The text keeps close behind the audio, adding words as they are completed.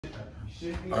All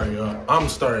right, y'all. I'm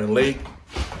starting late.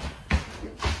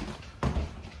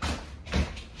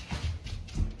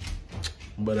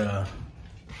 But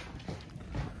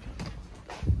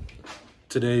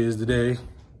today is the day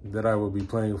that I will be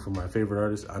playing for my favorite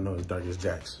artist. I know it's Darkest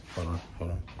Jax. Hold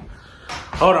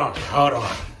on.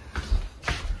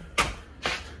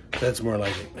 That's more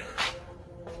like it.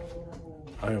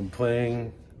 I am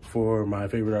playing for my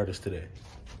favorite artist today.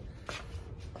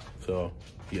 So,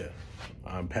 yeah,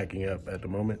 I'm packing up at the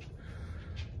moment.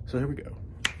 So here we go.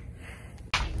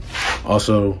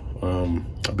 Also,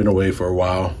 I've been away for a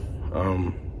while.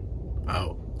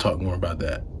 I'll talk more about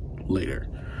that later.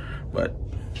 But,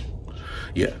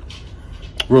 yeah,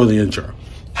 roll the intro.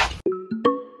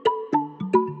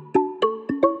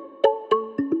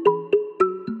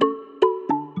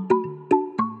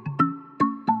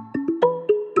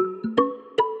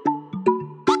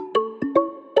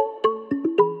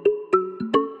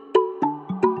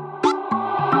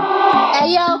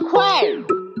 Hey, yo, Quay.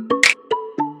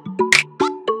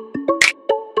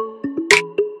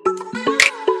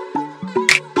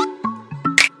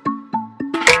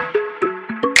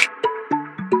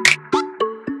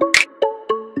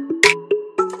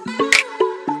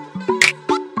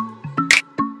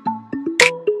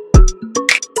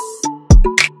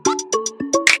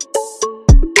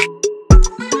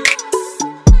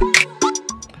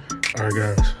 All right,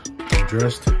 guys, I'm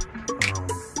dressed.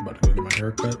 About to go get my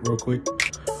hair cut real quick.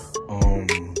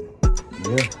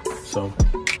 Yeah, so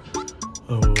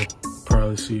I will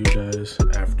probably see you guys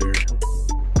after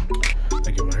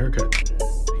I get my hair cut.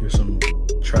 Here's some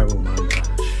travel montage.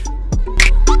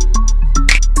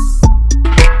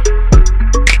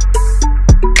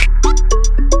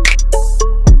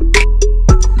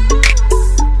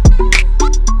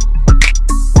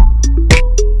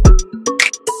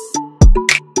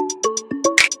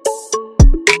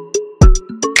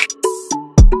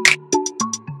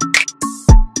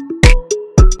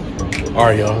 All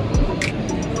right, y'all.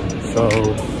 So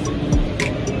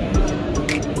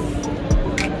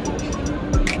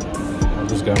I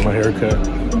just got my hair cut.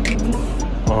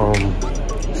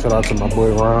 Shout out to my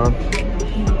boy Ron.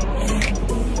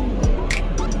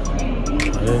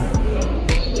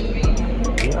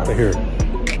 Get out of here.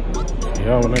 See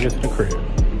y'all when I get to the crib.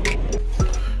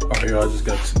 All right, y'all. I just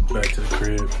got back to the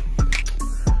crib.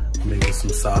 Making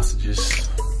some sausages.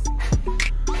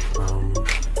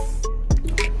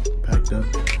 Packed up.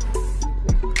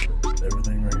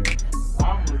 Everything right here.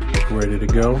 Ready to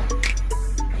go.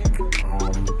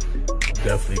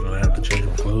 Definitely gonna have to change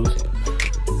my clothes.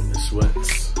 I'm in the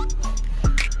sweats.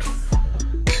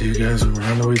 See you guys when we're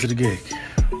on the way to the gig.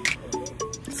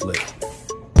 It's lit.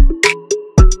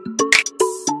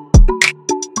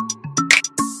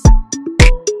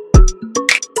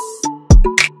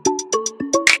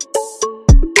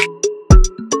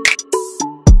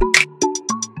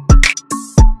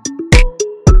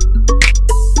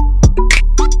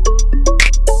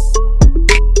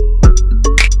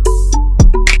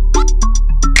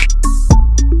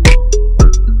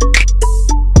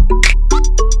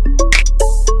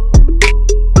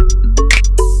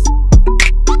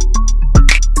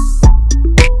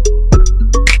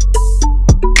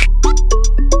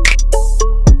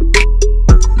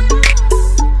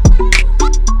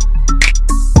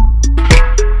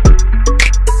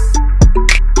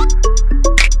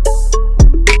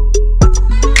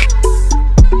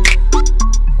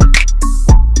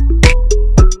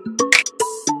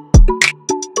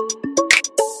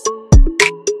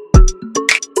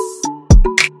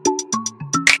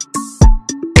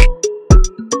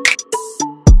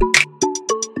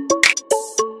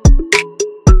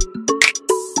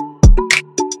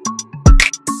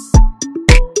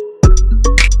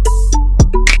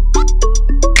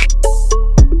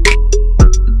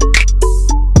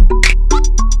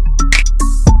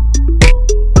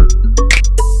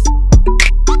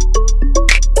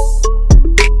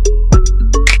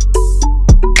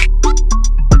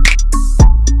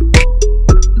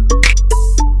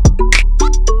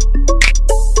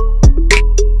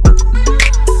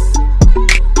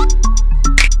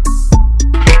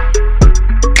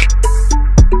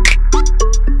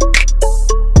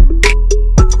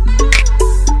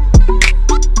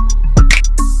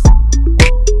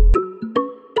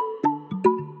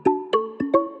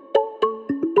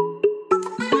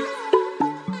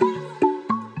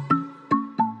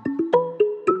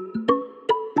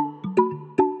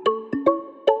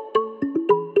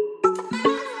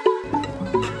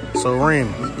 So, Reem,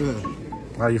 What's good?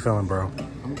 how you feeling, bro?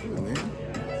 I'm good, man.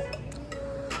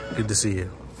 Good to see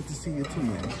you. Good to see you too,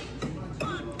 man.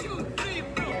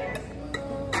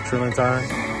 Trilling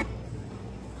time?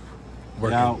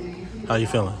 working. Yo. How you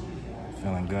feeling?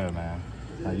 Feeling good, man.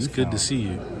 How you It's good to see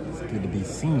you. It's good to be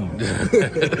seen.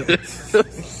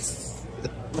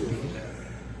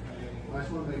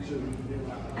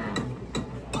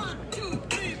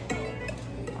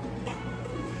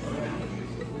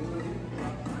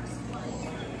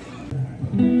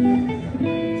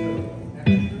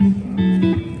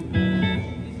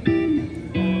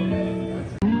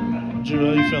 Drew,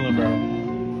 how you feeling, bro?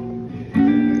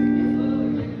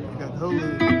 Got Hulu.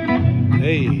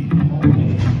 Hey.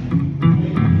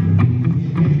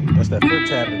 That's that foot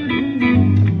tapping.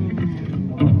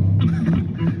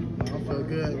 I feel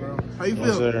good, bro. How you Yes,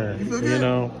 feel? sir. You feel good? You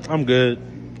know, I'm good.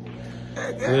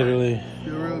 Literally.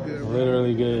 Feel real good, bro.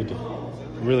 Literally good.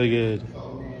 Really good.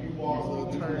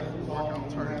 Little turf.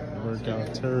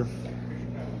 Workout turf.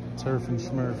 Turf and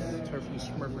Smurf. Turf and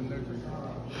Smurf and Nerf.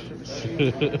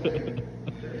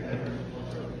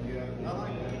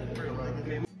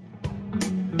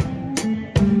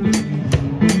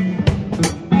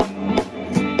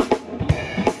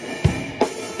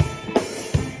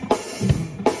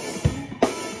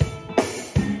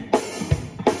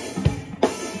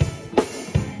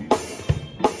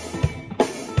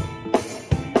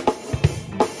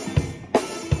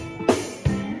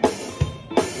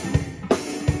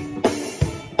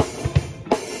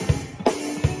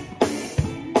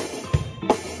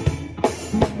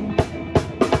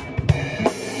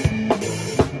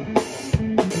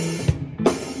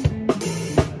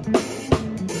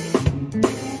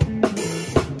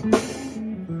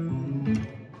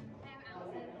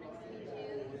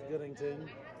 Goodington.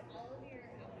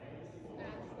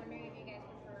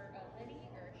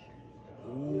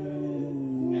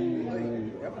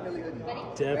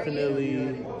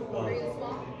 Definitely.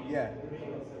 Yeah.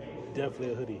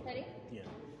 Definitely a hoodie. Yeah.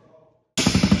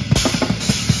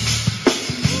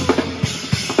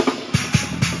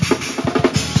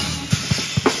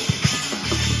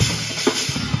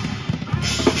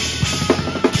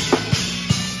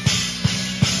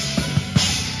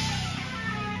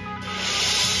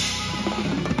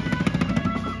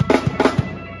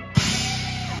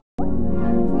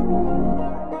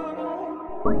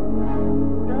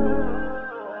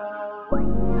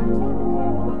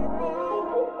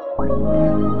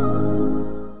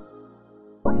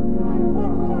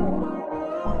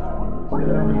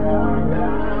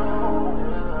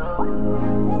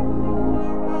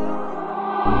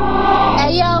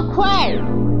 Hey, yo, Quay.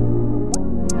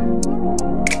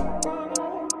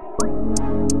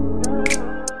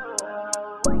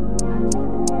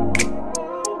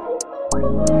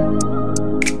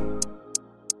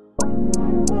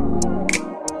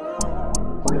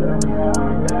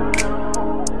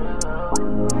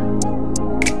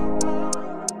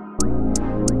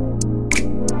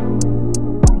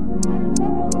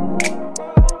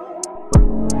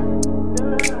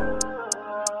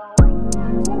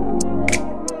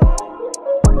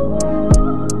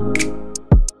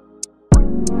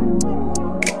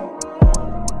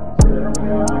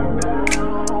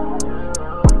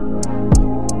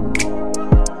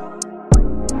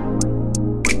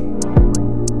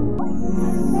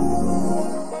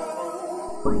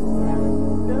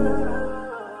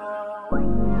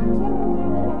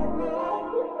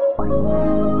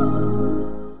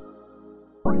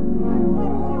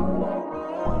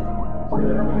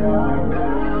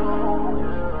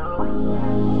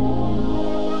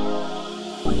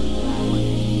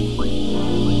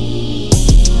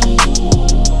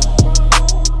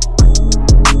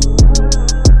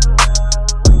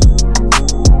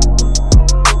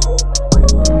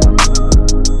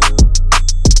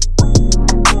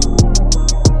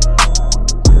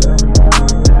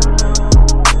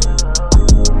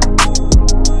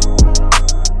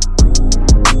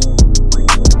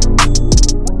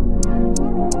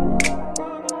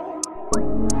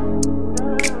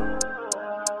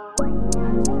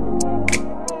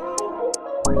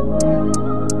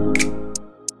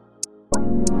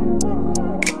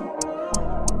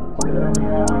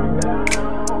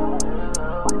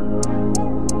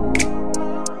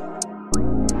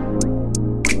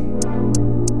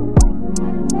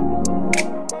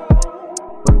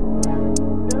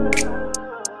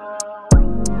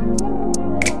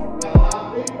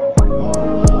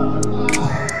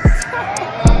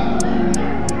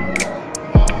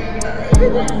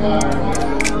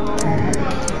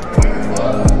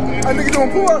 That nigga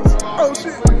doing pull-ups. Oh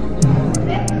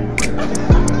shit.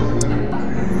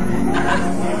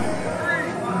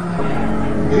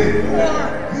 3,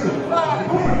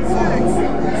 4, 5,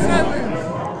 6, 7,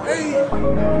 8,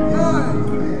 9.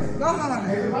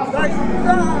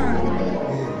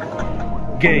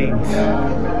 Games.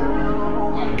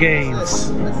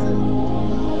 Gaines.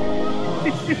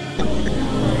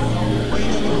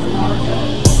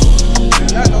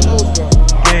 Not no nose guard.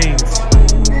 Gaines.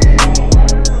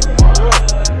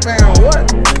 Man, what?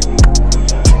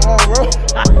 Come on, bro.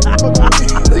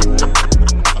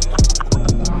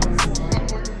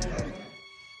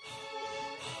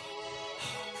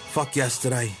 Fuck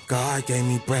yesterday, God gave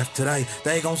me breath today.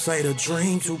 They gon' say the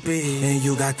dream too big, and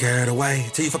you got carried away.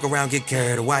 Till you fuck around, get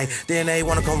carried away. Then they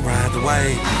wanna come ride the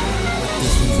wave. But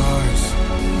this one's ours.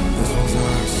 This one's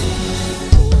ours.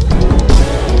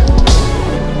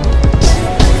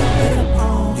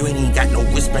 You ain't even got no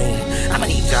wristband. I'ma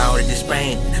need y'all to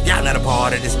disband. Y'all not a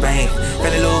part of this band.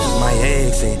 Fell in love with my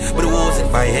accent, but it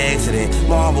wasn't by accident.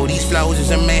 Marvel, these flows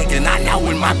is immaculate. I know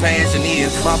what my passion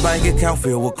is. My bank account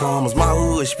filled with commas. My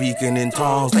hood speaking in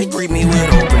tongues. They greet me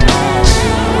with open arms.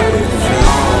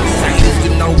 These haters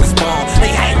get no response. They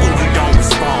hate when you don't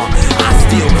respond. I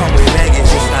still come with baggage,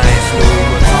 just not as new.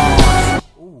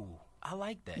 I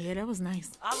like that. Yeah, that was nice.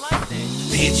 I like that.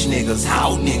 Bitch niggas,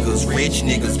 hoe niggas, rich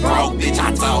niggas, broke bitch.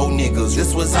 I told niggas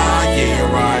this was our year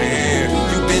right here.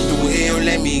 You been through hell,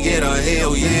 let me get a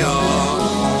hell yeah.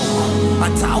 I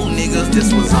told niggas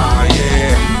this was our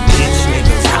year. Bitch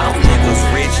niggas, hoe niggas,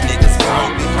 rich niggas,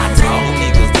 broke bitch. I told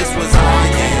niggas this was our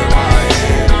year right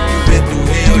here. You been through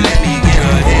hell, let me get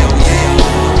a hell yeah.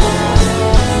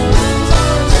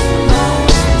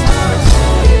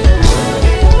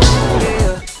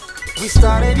 We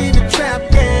started in the trap,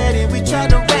 yeah, and we tried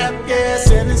to rap, yeah,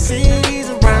 selling CDs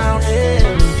around, yeah.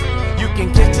 You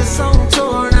can catch us on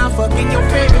tour now, fucking your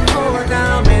favorite whore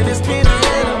now, man, it's been a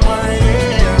hell of one,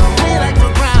 yeah. We like to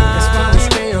grind, that's why we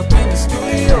stay up in the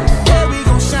studio, yeah, we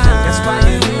gon' shine, that's why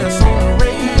you hear us on the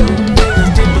radio.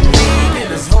 Niggas didn't believe in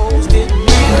us, hoes didn't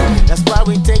need us, that's why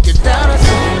we take it down,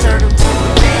 so we turn them to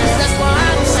the beats, that's why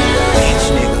I don't see us. Bitch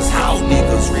niggas, hoe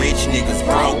niggas, rich niggas,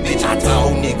 broke bitch. I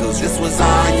told niggas this was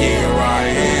our year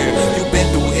right here. You been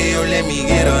through hell, let me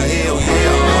get a hell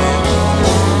yeah.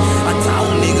 I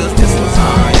told niggas this was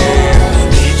our year.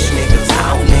 Bitch niggas,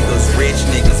 hoe niggas, rich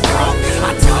niggas, broke.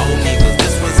 I told niggas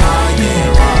this was our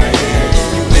year right here.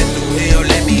 You been through hell,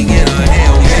 let me get a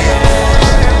hell yeah.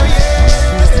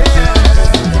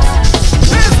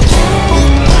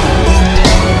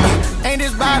 Ain't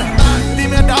this body?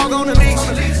 Female dog on the leash.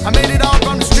 I made it all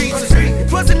from the streets.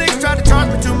 Pussy niggas tried to charge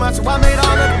me too much, so I made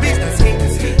all of the beats.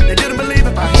 They didn't believe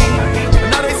if I hit, but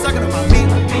now they sucking on my meat.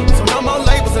 So no more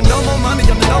labels and no more money,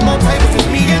 and no more tables. It's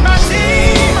me and my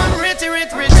team. I'm rich,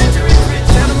 rich, rich, rich, rich.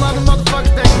 Tell them other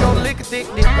motherfuckers that you gon' lick a thick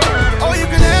dick. Oh, you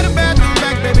can have the bathroom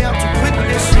back, baby. I'm too quick with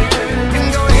this shit. You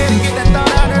can go ahead and get that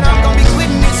thought out, and I'm gon' be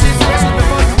quitting this shit. Especially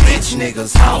before you Bitch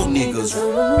niggas, hoe niggas,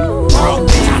 broke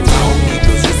bitch. I told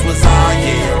niggas this was our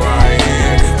year right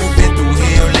here. You been through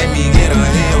hell, let me get a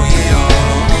hell yeah.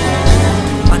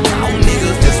 I told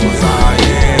niggas this was our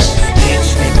year. Bitch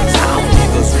niggas, hoe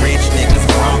niggas, rich niggas,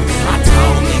 broke. I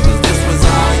told niggas this was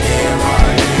our year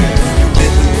right here. You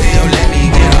been through hell, let me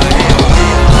get a hell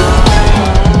yeah.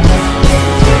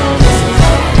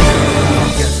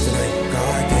 Yesterday,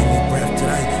 God gave me breath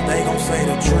today. They gon' say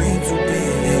the dream too big,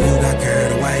 and you got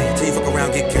carried away. Till you fuck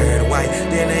around, get carried away.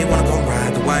 Then they wanna come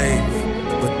ride the wave.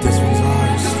 But this one's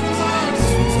ours. This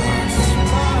one's ours. This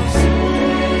one's ours.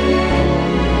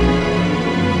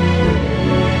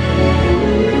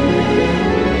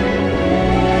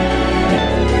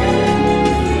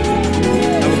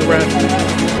 That was a wrap.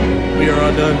 We are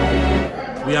all done.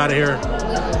 We out of here.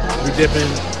 We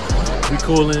dipping. We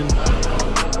cooling.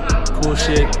 Cool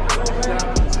shit.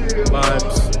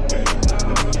 Vibes.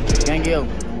 Gang you.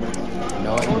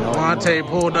 No. Monte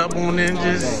pulled up on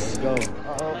ninjas. Let's go.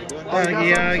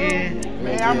 Yagi.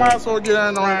 Man, I might as well get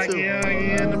in on too.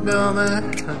 Yagi in the building.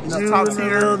 Top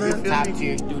tier. Top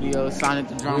tier studio, Sonic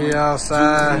the Drummer. We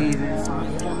outside.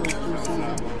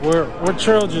 Where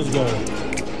Trill just go?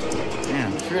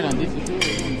 Damn, Trill done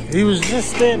disappeared. He was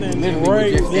just standing Literally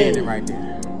right just standing there. right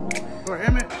there. Or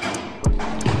Emmett.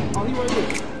 Oh, he right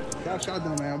there. Got shot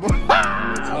down, man, boy.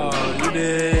 Oh, you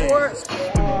did. What?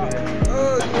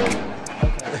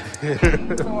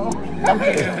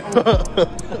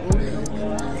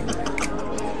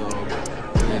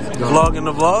 Vlogging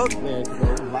the vlog?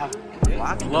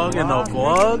 Let's go. Vlogging the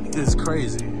vlog is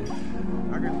crazy.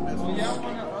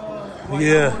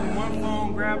 Yeah.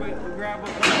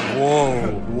 Whoa,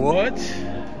 what?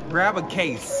 Grab a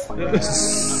case. Grab a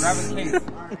case.